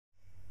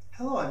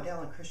Hello, I'm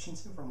Dallin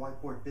Christensen from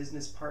Whiteboard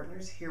Business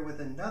Partners, here with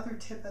another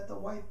tip at the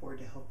whiteboard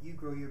to help you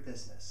grow your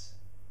business.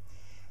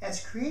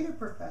 As creative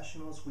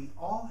professionals, we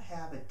all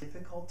have a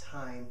difficult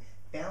time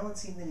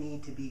balancing the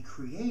need to be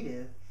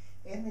creative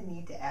and the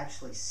need to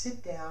actually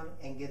sit down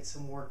and get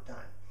some work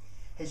done.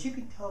 As you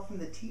can tell from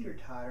the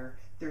teeter-totter,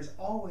 there's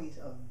always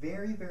a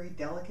very, very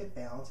delicate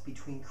balance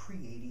between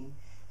creating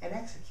and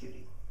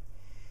executing.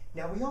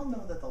 Now, we all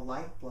know that the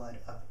lifeblood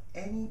of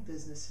any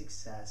business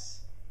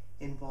success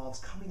involves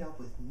coming up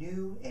with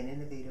new and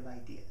innovative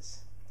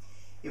ideas.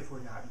 If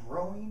we're not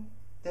growing,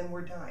 then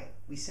we're dying.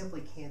 We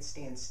simply can't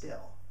stand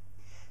still.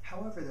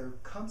 However, there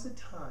comes a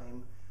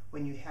time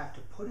when you have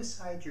to put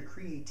aside your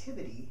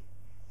creativity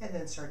and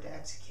then start to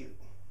execute.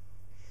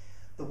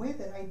 The way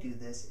that I do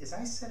this is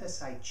I set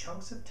aside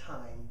chunks of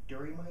time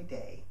during my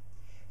day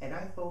and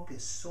I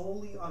focus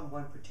solely on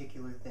one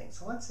particular thing.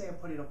 So let's say I'm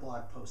putting a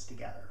blog post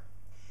together.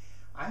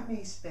 I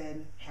may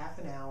spend half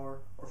an hour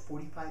or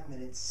 45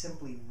 minutes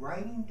simply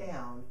writing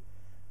down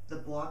the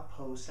blog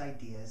post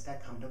ideas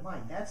that come to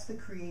mind. That's the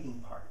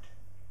creating part.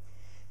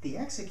 The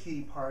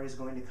executing part is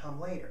going to come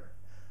later.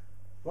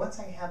 Once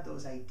I have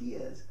those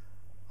ideas,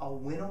 I'll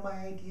winnow my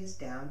ideas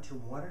down to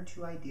one or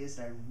two ideas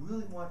that I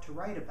really want to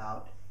write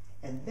about,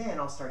 and then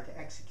I'll start to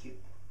execute.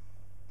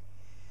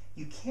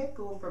 You can't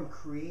go from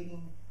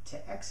creating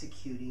to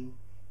executing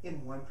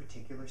in one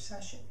particular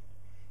session.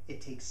 It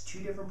takes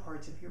two different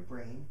parts of your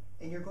brain,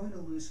 and you're going to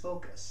lose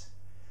focus.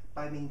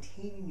 By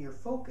maintaining your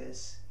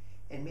focus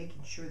and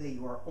making sure that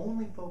you are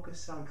only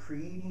focused on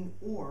creating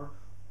or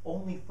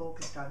only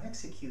focused on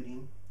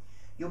executing,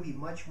 you'll be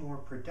much more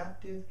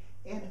productive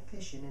and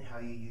efficient in how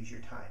you use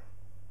your time.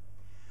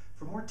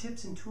 For more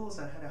tips and tools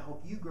on how to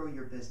help you grow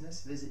your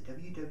business, visit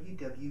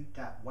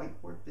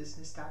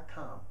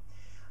www.whiteboardbusiness.com.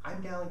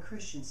 I'm Dallin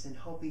Christensen,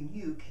 helping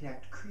you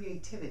connect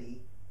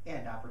creativity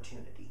and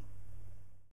opportunity.